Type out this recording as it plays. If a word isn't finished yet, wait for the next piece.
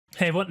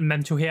Hey everyone,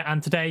 Mental here,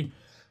 and today,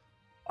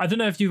 I don't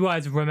know if you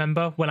guys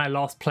remember when I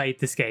last played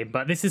this game,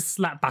 but this is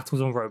Slap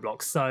Battles on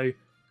Roblox, so,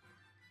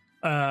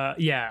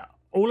 yeah.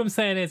 All I'm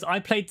saying is, I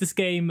played this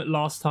game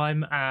last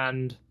time,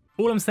 and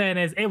all I'm saying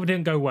is, it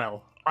didn't go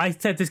well. I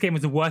said this game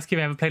was the worst game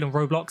I ever played on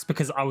Roblox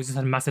because I was just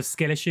had a massive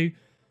skill issue.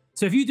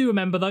 So if you do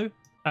remember though,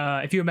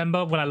 if you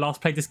remember when I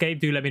last played this game,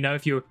 do let me know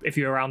if you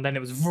were around then.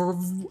 It was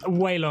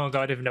way long ago,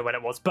 I don't even know when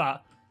it was,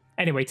 but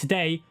anyway,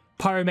 today,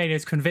 Pyromania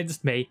has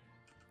convinced me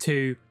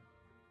to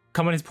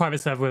come on his private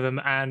server with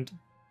him and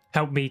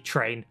help me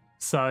train.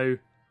 So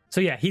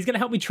yeah, he's going to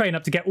help me train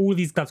up to get all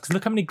these gloves, because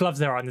look how many gloves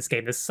there are in this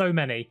game. There's so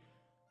many.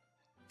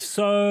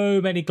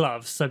 So many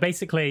gloves. So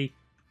basically,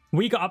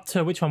 we got up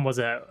to, which one was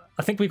it?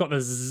 I think we got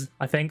the Z,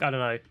 I don't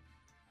know.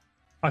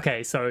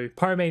 Okay, so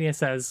Pyromania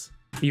says,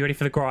 are you ready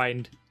for the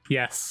grind?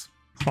 Yes.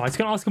 Alright, it's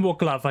going to ask him what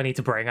glove I need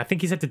to bring. I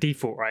think he said the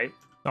default, right?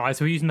 Alright,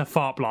 so we're using the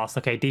Fart Blast.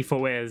 Okay,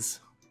 default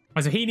is...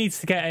 Alright, so he needs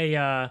to get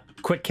a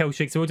quick kill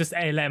streak, so we'll just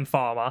let him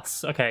farm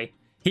us. Okay.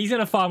 He's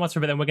going to farm us for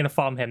a bit, then we're going to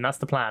farm him. That's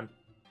the plan.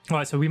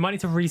 Alright, so we might need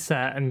to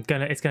reset, and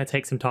it's going to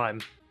take some time.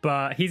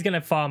 But he's going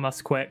to farm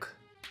us quick.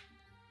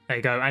 There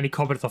you go, and he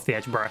cobbled us off the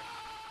edge, bro.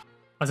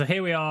 Alright, so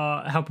here we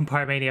are, helping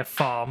Pyromania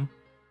farm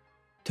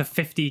to a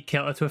 50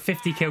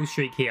 kill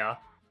streak here.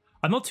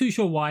 I'm not too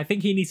sure why. I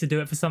think he needs to do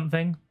it for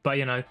something, but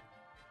you know,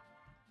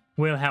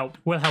 we'll help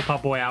our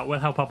boy out. We'll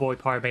help our boy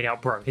Pyromania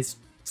out, bro. His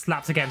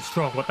slaps again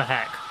strong. What the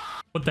heck?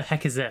 What the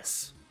heck is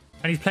this?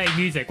 And he's playing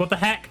music. What the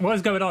heck? What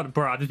is going on?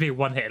 Bro, I'm just being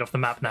one-hit off the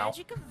map now.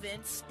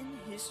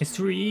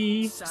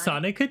 History,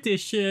 Sonic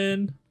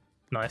Edition.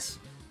 Nice.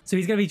 So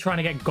he's going to be trying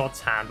to get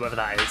God's Hand, whatever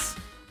that is.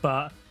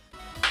 But...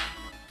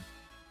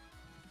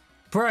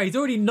 Bro, he's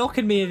already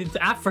knocking me into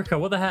Africa.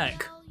 What the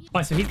heck?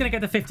 Alright, so he's going to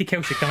get the 50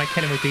 kill streak. Then I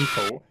kill him with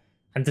default.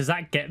 And does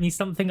that get me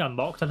something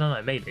unlocked? I don't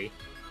know. Maybe.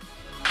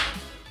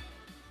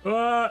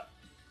 Bruh.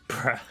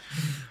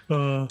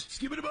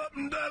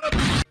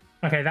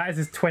 Okay, that is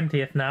his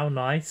 20th now.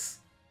 Nice.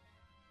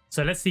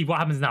 So let's see what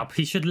happens now.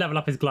 He should level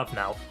up his glove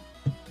now.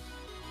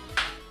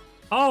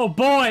 Oh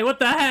boy, what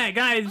the heck?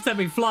 Guys, sent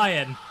me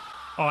flying.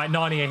 Alright,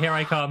 Narnia, here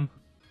I come.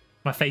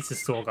 My face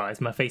is sore, guys.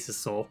 My face is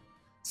sore.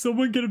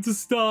 Someone get him to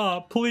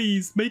stop.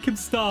 Please, make him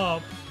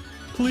stop.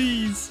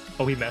 Please.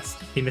 Oh, he missed.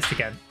 He missed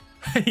again.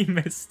 He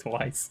missed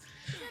twice.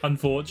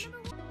 Unfortunate.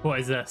 What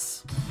is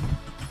this?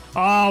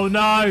 Oh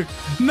no!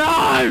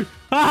 No!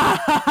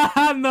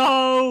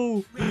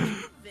 No!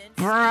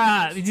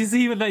 Bruh! Did you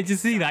see that? Did you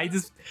see that?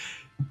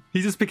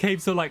 He just became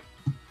so like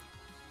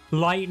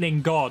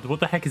lightning god.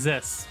 What the heck is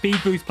this? Speed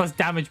boost plus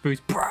damage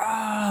boost.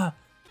 Bruh!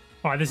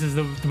 Alright, this is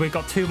we've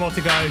got 2 more to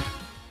go.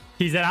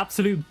 He's an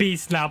absolute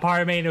beast now.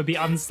 Pyromania will be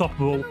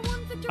unstoppable.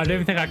 I don't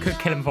even think I could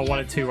kill him if I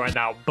wanted to right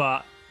now,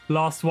 but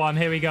last one,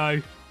 here we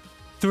go.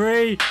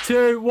 3,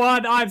 2,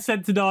 1. I've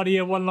sent to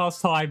Narnia one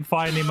last time.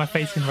 Finally, my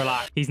face can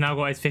relax. He's now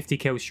got his 50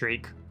 kill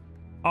streak.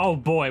 Oh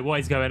boy, what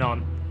is going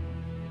on?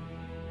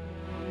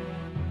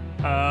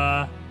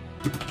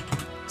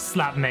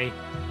 Slap me.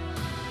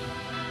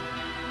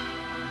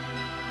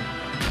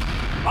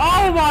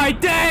 Oh my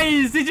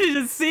days! Did you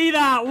just see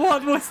that?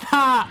 What was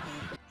that?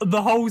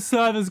 The whole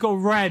server's got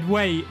red.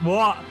 Wait,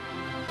 what?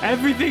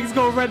 Everything's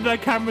got red. The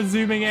camera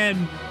zooming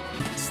in.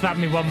 Slap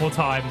me one more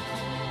time.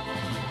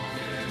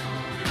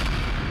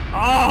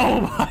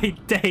 Oh my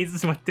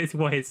days!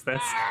 What is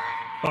this?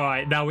 All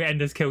right, now we end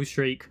this kill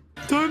streak.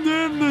 Time to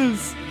end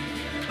this.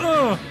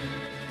 Ugh.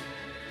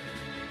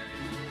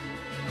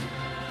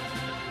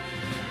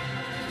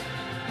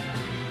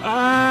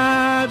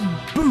 And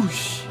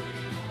boosh.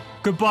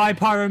 Goodbye,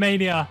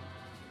 Pyromania.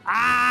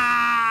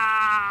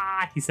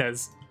 Ah! He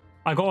says.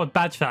 I got a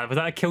badge for that. Was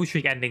that a kill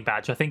streak ending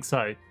badge? I think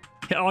so.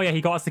 Oh yeah,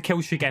 he got us the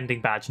kill streak ending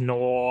badge.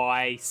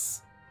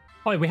 Nice.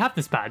 Oh, we have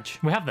this badge.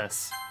 We have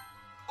this.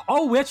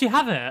 Oh, we actually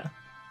have it.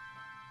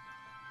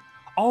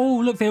 Oh,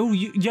 look,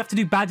 you have to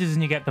do badges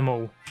and you get them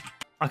all.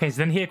 Okay, so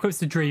then he equips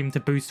the Dream to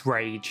boost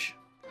Rage.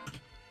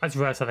 That's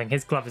reverse, I think.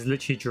 His glove is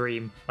literally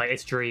Dream. Like,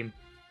 it's Dream.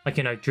 Like,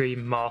 you know,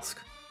 Dream Mask.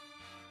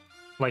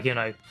 Like, you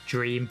know,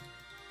 Dream.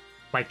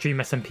 Like, Dream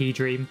SMP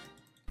Dream.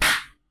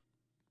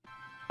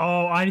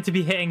 Oh, I need to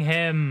be hitting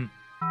him.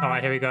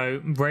 Alright, here we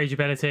go. Rage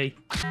ability.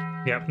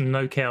 Yep,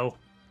 no kill.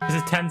 This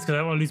is tense because I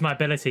don't want to lose my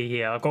ability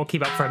here. I've got to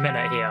keep up for a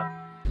minute here.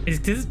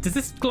 Does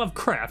this glove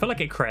crit? I feel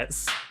like it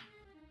crits.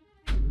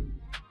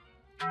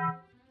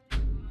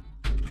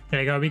 There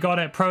you go, we got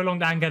it.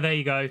 Prolonged Anger, there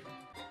you go.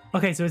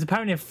 Okay, so it's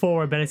apparently a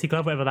 4 ability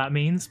glove, whatever that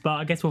means, but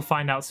I guess we'll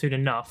find out soon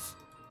enough.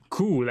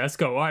 Cool, let's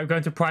go. Alright, we're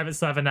going to private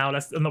server now.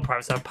 Not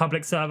private server,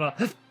 public server.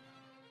 Let's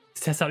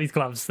test out these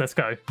gloves. Let's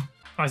go.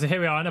 Alright, so here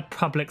we are in a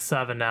public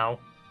server now.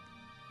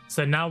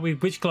 So now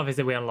which glove is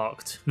it we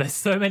unlocked? There's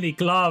so many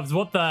gloves.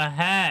 What the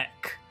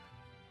heck?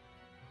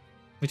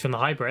 Which one, the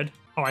hybrid?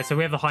 Alright, so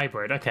we have the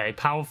hybrid. Okay,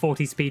 power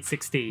 40, speed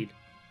 16.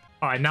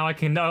 Alright, now I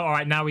can...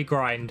 Alright, now we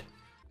grind.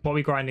 What are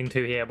we grinding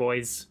to here,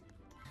 boys?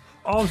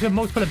 Oh, we have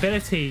multiple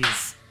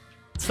abilities.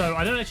 So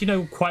I don't actually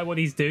know quite what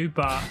these do,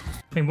 but... I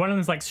mean, one of them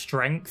is like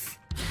strength.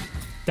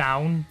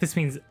 Down. This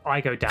means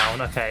I go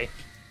down. Okay.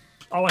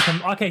 Oh, I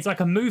can. Okay, so I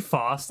can move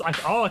fast.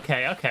 Oh,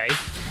 okay, okay.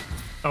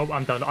 Oh,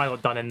 I'm done. I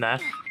got done in there.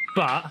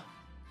 But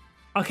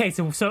okay,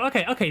 so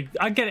okay.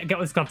 I get what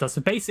this glove does.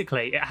 So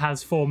basically, it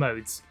has 4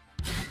 modes.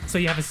 So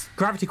you have a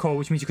gravity core,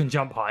 which means you can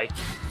jump high.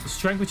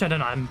 Strength, which I don't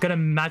know. I'm gonna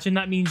imagine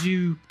that means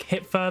you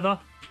hit further.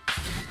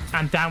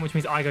 And down, which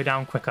means I go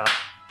down quicker,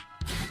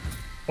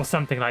 or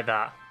something like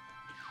that.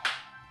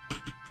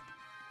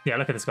 Yeah,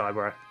 look at this guy,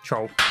 bro.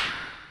 Troll.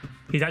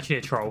 He's actually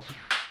a troll.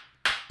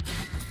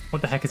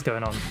 What the heck is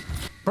going on?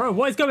 Bro,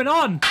 what is going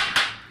on?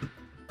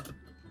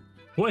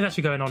 What is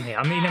actually going on here?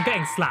 I mean, I'm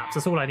getting slaps.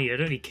 That's all I need. I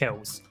don't need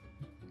kills.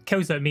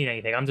 Kills don't mean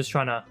anything. I'm just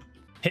trying to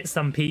hit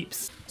some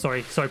peeps.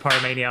 Sorry,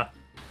 Pyromania.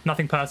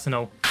 Nothing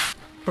personal.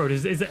 Bro,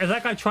 is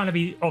that guy trying to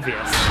be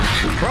obvious?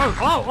 Bro,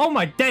 oh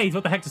my days.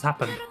 What the heck just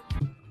happened?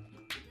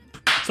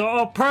 So,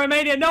 oh,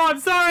 Pyromania. No, I'm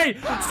sorry.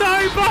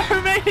 Sorry,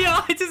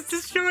 Pyromania. I just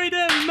destroyed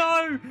him.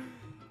 No.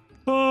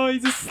 Oh, he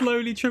just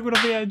slowly trickled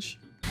off the edge.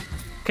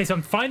 Okay, so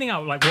I'm finding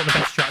out like what the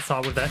best strats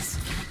are with this.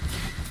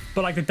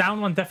 But like the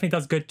down one definitely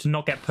does good to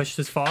not get pushed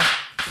as far.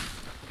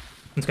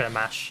 I'm just gonna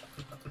mash.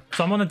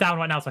 So I'm on the down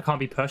right now, so I can't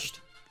be pushed.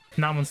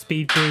 Now I'm on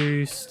speed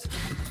boost.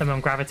 Then I'm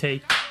on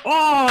gravity.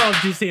 Oh,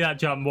 did you see that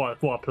jump?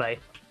 What a play.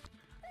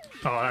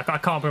 Oh, I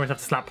can't pretty much have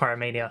to slap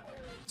Pyromania.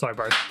 Sorry,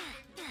 bro.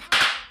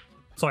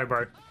 Sorry,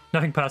 bro.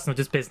 Nothing personal,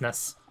 just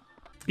business.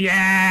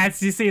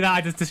 Yes, you see that?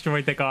 I just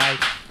destroyed the guy.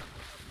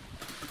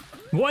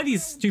 What are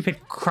these stupid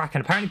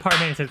Kraken? Apparently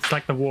Pyromania says it's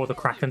like the War of the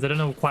Krakens. I don't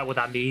know quite what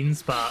that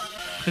means, but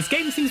this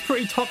game seems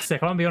pretty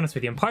toxic, I'll be honest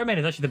with you. And Pyromania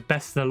is actually the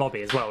best in the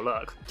lobby as well,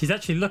 look. He's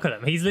actually, look at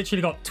him. He's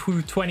literally got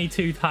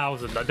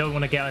 22,000. I don't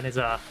want to get on his,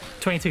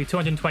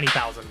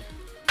 220,000.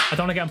 I don't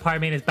want to get on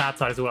Pyromania's bad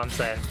side is all I'm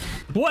saying.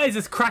 What is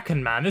this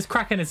Kraken, man? This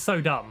Kraken is so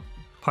dumb.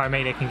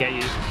 Pyromania can get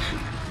you.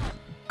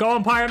 Go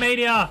on,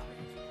 Pyromania!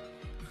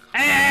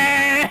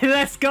 Hey,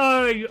 let's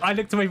go! I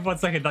looked away for 1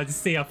 second. I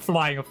just see her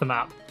flying off the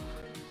map.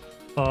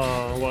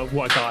 Oh,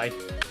 what a guy.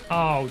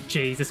 Oh,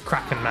 jeez, this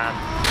Kraken, man.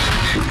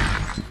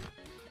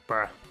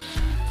 Bruh.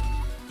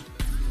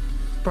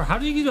 Bro, how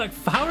do you, like,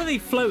 how are they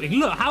floating?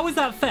 Look, how is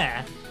that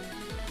fair?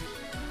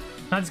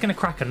 I'm just gonna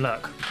Kraken,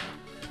 look.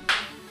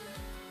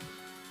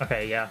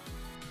 Okay, yeah.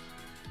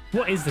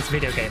 What is this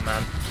video game,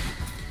 man?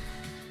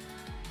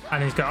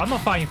 And he's going, I'm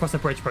not fighting across the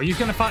bridge, bro. You're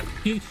gonna fight,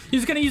 you're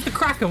just gonna use the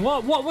Kraken.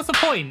 What's the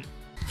point?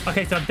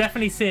 Okay, so I'm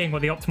definitely seeing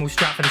what the optimal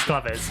strat for this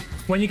glove is.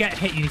 When you get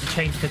hit, you need to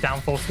change to down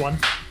force 1.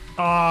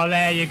 Oh,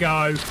 there you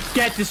go.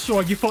 Get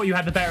destroyed. You thought you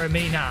had the better of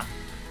me now.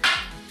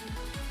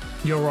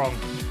 You're wrong.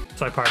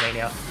 Sorry,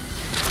 Pyromania.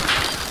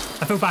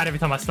 I feel bad every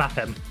time I slap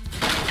him.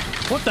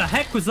 What the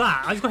heck was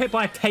that? I just got hit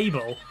by a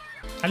table.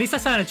 At least I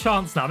stand a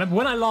chance now. Remember,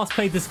 when I last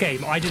played this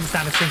game, I didn't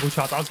stand a single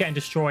chance. I was getting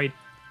destroyed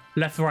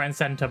left, right, and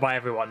center by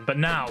everyone. But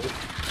now,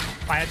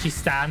 I actually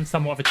stand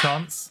somewhat of a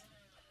chance.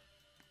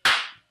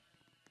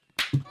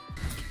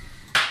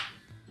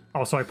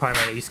 Oh, sorry,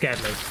 Pyromania. You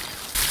scared me.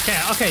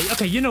 Yeah,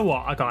 okay, you know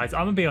what, guys,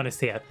 I'm gonna be honest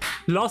here.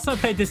 Last time I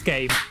played this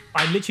game,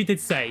 I literally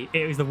did say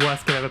it was the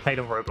worst game I've ever played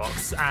on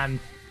Roblox, and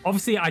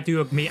obviously I do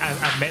admit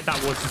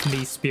that was just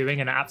me spewing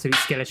and an absolute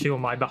skill issue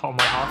on my behalf,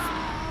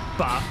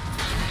 but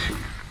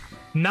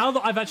now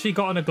that I've actually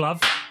gotten a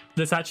glove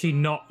that's actually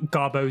not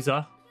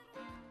Garboza,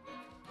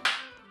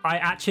 I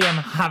actually am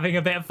having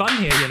a bit of fun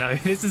here, you know.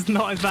 This is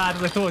not as bad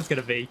as I thought it was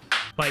gonna be.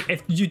 Like,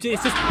 you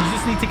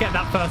just need to get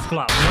that first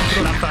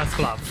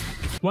glove.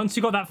 Once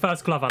you got that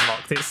first glove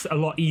unlocked, it's a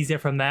lot easier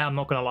from there, I'm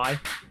not gonna lie.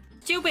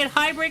 Stupid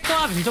hybrid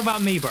gloves! He's talking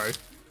about me, bro.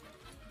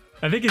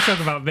 I think he's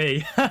talking about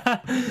me.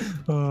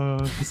 Oh,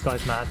 this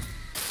guy's mad.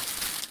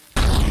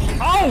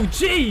 Oh,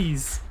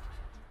 jeez!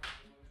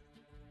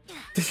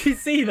 Did you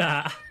see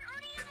that?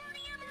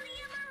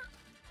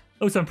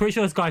 Also, I'm pretty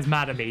sure this guy's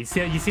mad at me. You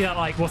see that,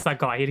 like, what's that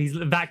guy? He's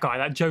that guy,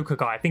 that Joker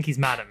guy. I think he's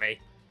mad at me.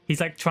 He's,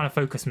 like, trying to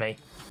focus me.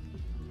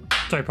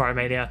 Sorry,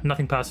 Pyromania.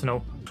 Nothing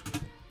personal.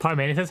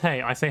 Pyromania says,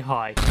 hey, I say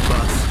hi.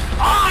 Bust.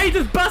 Oh, he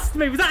just busted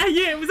me. Was that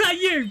you? Was that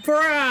you?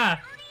 Bruh.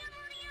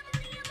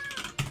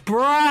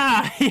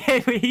 Bruh.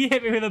 He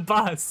hit me with a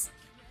bus.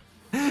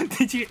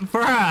 Did you?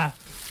 Bruh.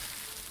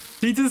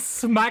 He just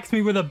smacked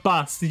me with a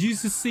bus. Did you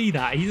just see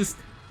that? He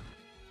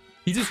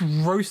just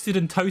roasted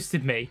and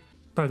toasted me.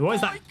 Bro, what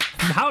is that?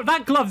 How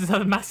that glove just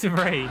has a massive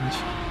range.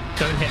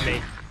 Don't hit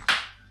me.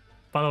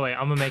 By the way,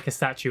 I'm gonna make a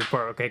statue.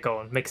 Bro, okay, go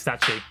on. Make a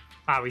statue.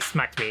 Ah, he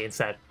smacked me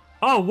instead.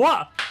 Oh,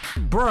 what?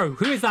 Bro,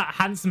 who is that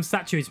handsome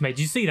statue he's made?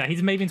 Did you see that?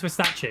 He's made me into a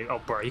statue. Oh,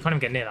 bro, you can't even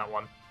get near that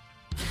one.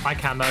 I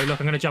can, though. Look,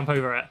 I'm going to jump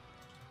over it.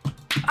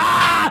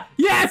 Ah!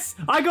 Yes!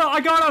 I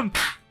got him!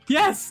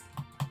 Yes!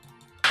 Oh,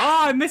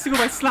 I'm missing all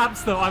my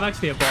slaps, though. I'm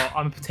actually a bot.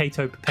 I'm a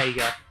potato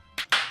papega.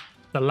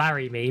 The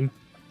Larry meme.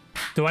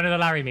 Do I know the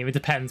Larry meme? It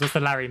depends. What's the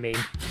Larry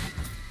meme?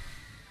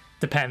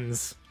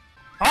 Depends.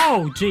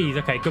 Oh, jeez.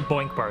 Okay, good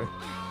boink, bro.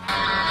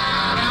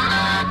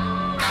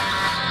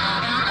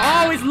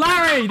 Oh, it's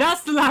Larry!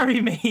 That's the Larry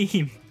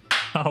meme!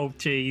 Oh,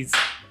 jeez.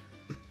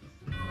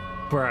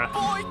 Bruh.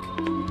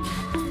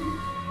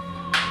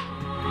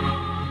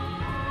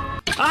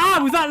 Ah,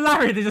 was that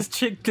Larry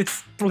that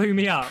just blew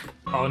me up?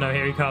 Oh no,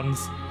 here he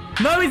comes.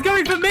 No, he's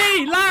going for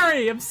me!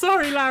 Larry! I'm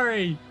sorry,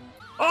 Larry!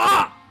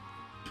 Ah!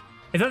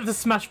 Is that the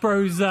Smash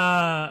Bros.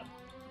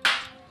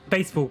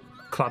 Baseball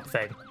club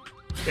thing?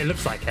 It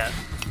looks like it.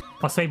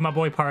 I'll save my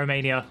boy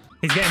Pyromania.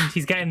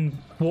 He's getting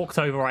walked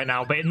over right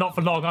now, but not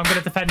for long. I'm going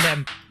to defend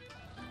him.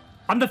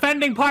 I'm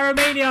defending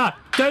Pyromania!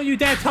 Don't you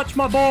dare touch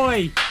my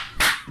boy!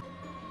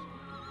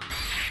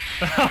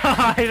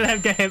 I let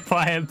him get hit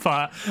by him,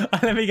 but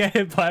let me get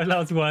hit by him. That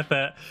was worth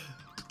it.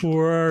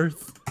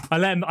 I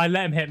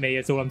let him hit me.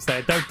 Is all I'm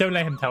saying. Don't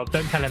let him don't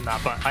tell him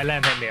that. But I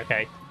let him hit me.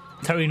 Okay.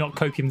 Totally not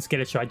copium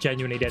skill issue. I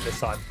genuinely did this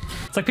time.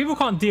 It's like people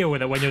can't deal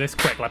with it when you're this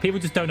quick. Like people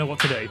just don't know what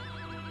to do.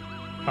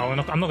 Oh, I'm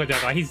not gonna do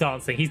that. He's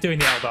dancing. He's doing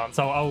the L dance.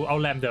 I'll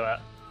let him do it.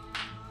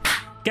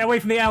 Get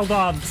away from the L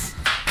dance.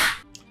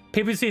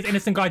 People see this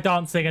innocent guy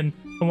dancing and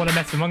want to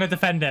mess with him. I'm gonna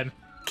defend him.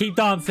 Keep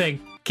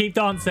dancing. Keep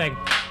dancing.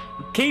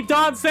 Keep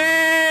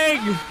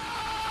dancing!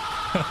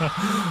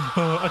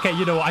 Okay,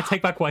 you know what? I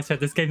take back what I said.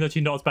 This game's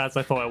actually not as bad as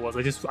I thought it was.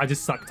 I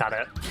just sucked at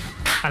it.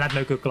 And had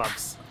no good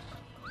gloves.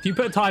 If you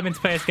put time into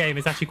play this game,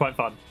 it's actually quite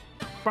fun.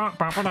 Oh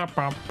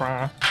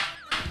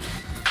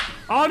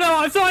no,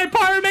 I'm sorry,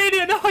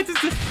 Pyromania! No, I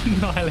just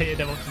annihilated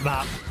him off the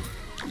map.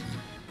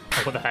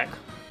 Oh, what the heck?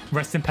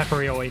 Rest in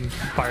peppery oil,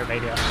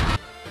 Pyromania.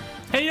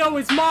 Hey yo,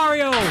 it's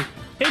Mario!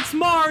 It's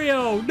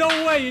Mario! No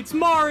way, it's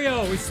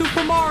Mario! It's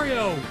Super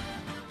Mario!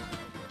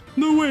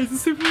 No way, it's the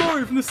Super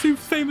Mario from the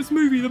super famous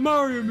movie, the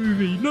Mario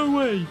movie. No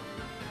way.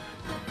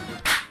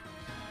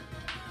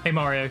 Hey,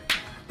 Mario.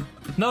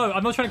 No,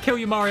 I'm not trying to kill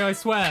you, Mario, I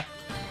swear.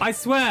 I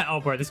swear. Oh,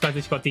 bro, this guy's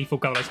literally got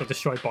default gun. I just got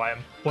destroyed by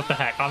him. What the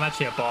heck? I'm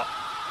actually a bot.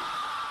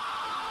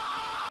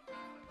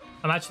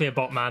 I'm actually a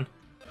bot, man.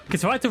 Okay,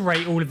 so I had to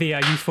rate all of the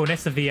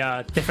usefulness of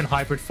the different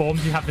hybrid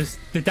forms. You have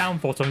the down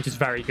force one, which is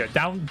very good.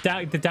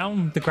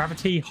 The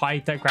gravity, high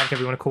gravity, whatever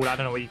you want to call it. I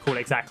don't know what you call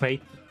it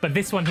exactly. But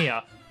this one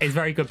here is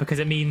very good because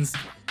it means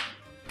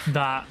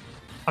that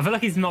I feel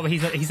like he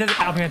says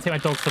I'm gonna take my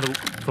dogs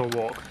for a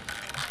walk.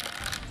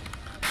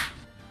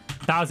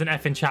 That was an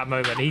effing chat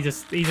moment. He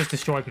just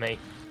destroyed me.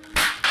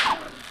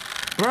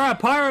 Bruh,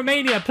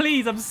 Pyromania,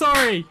 please, I'm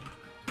sorry.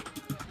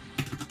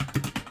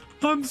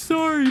 I'm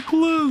sorry,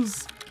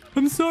 please.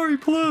 I'm sorry,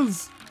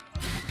 please.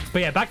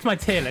 But yeah, back to my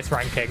tier list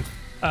ranking.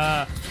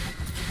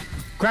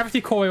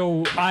 Gravity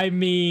Coil, I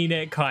mean,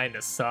 it kind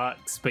of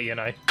sucks, but you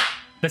know.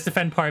 Let's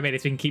defend Pyromania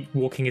so we can keep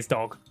walking his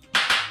dog.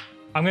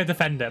 I'm going to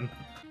defend him.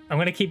 I'm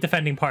going to keep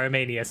defending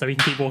Pyromania so he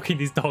can keep walking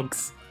these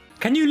dogs.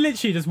 Can you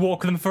literally just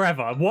walk them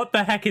forever? What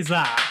the heck is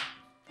that?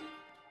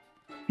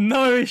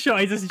 No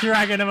shot. He's just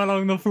dragging him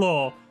along the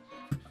floor.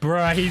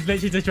 Bruh, he's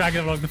literally just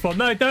dragging him along the floor.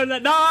 No, don't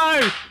let...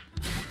 No!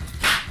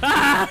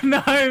 Ah,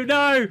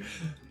 no.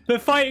 They're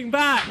fighting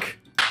back.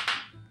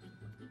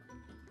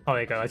 Oh,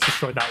 there you go. I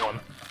destroyed that one.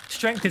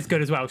 Strength is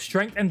good as well.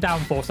 Strength and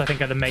downforce, I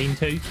think, are the main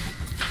two.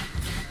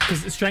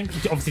 Because strength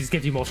obviously just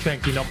gives you more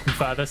strength. You knock them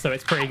further, so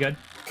it's pretty good.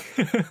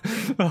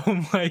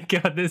 Oh my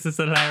god, this is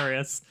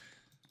hilarious.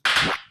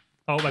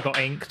 Oh, I got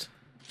inked.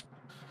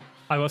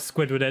 I got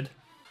Squidwarded.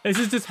 This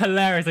is just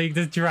hilarious. I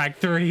just drag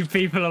 3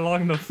 people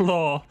along the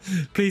floor.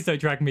 Please don't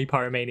drag me,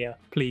 Pyromania.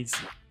 Please.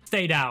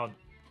 Stay down.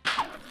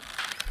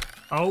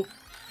 Oh.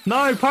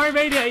 No,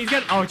 Pyromania! He's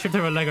getting... Oh, I tripped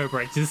over a Lego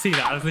brick. Did you see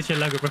that? There's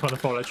literally a Lego brick on the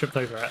floor. I tripped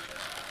over it.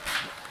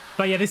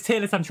 But yeah, this tier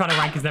list I'm trying to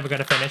rank is never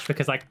going to finish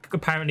because I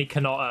apparently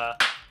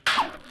cannot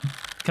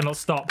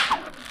stop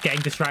getting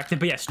distracted.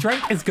 But yeah,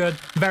 strength is good.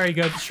 Very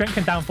good. Strength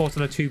and downforce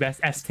are the 2 best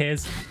S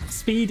tiers.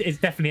 Speed is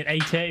definitely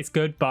an A tier. It's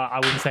good, but I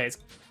wouldn't say it's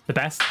the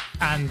best.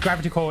 And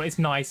gravity core is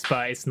nice,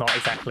 but it's not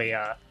exactly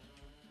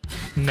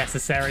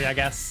necessary, I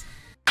guess.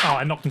 Oh,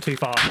 I knocked him too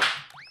far.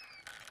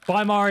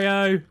 Bye,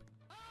 Mario.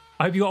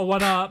 I hope you got a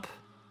 1-up.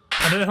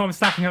 I don't know who I'm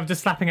slapping. I'm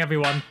just slapping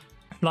everyone.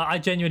 Like, I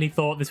genuinely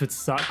thought this would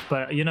suck,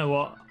 but you know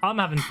what? I'm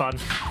having fun.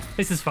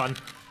 This is fun.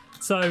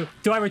 So,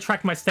 do I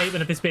retract my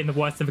statement of this being the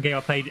worst of a game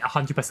I played?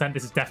 100%.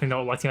 This is definitely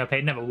not the worst game I played.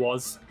 It never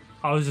was.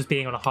 I was just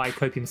being on a high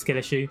copium skill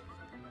issue.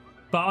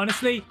 But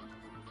honestly,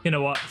 you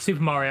know what?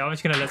 Super Mario. I'm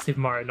just going to let Super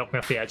Mario knock me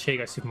off the edge. Here you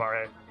go, Super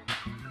Mario.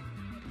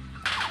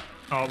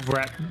 Oh,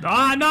 rep.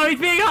 Ah, no, he's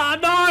being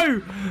hurt.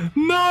 No!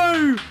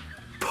 No!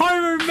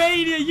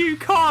 Pyromania, you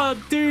can't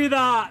do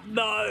that.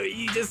 No,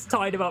 you just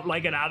tied him up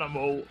like an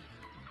animal.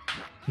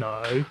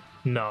 No,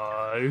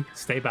 no,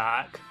 stay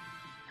back.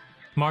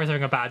 Mario's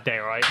having a bad day,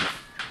 right?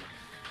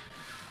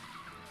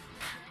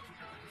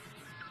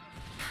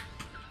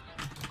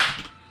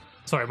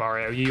 Sorry,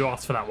 Mario, you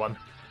asked for that one.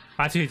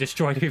 I actually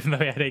destroyed him even though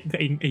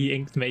he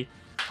inked me.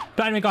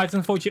 But anyway, guys,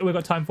 unfortunately, we've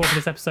got time for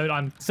this episode.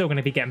 I'm still going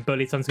to be getting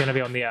bullied, so I'm just going to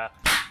be on the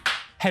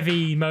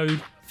heavy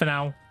mode for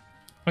now.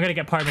 I'm going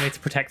to get Pyromania to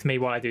protect me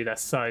while I do this.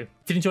 So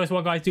if you enjoyed this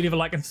one, guys, do leave a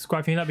like and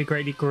subscribe for me. That'd be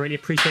greatly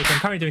appreciated. I'm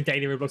currently doing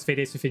daily Roblox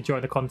videos, so if you enjoy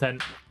the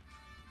content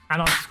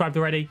and aren't subscribed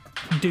already,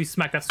 do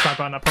smack that subscribe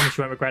button. I promise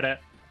you won't regret it.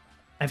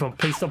 Everyone,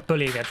 please stop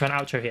bullying me. I'm trying to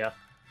outro here.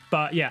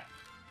 But yeah,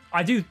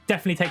 I do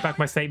definitely take back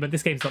my statement.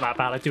 This game's not that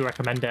bad. I do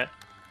recommend it.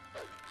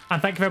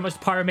 And thank you very much to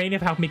Pyromania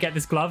for helping me get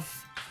this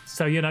glove.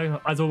 So, you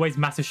know, as always,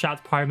 massive shout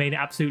out to Pyromania,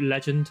 absolute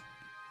legend.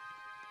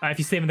 If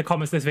you see him in the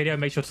comments of this video,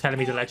 make sure to tell him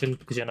he's a legend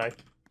because, you know,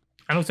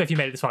 And also, if you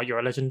made it this far, you're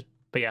a legend.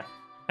 But yeah.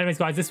 Anyways,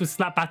 guys, this was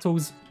Slap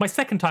Battles, my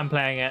second time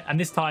playing it, and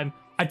this time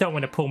I don't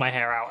want to pull my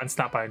hair out and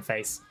slap my own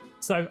face.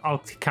 So I'll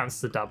count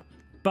as a dub.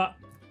 But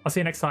I'll see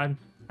you next time.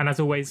 And as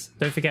always,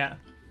 don't forget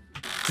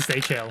to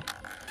stay chill.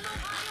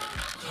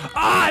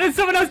 Ah, there's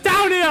someone else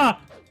down here!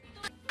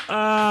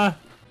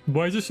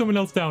 Why is there someone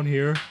else down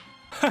here?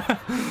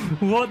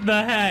 What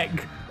the heck?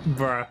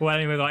 Bruh. Well,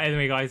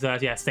 anyway, guys,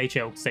 yeah, stay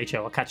chill. Stay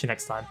chill. I'll catch you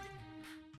next time.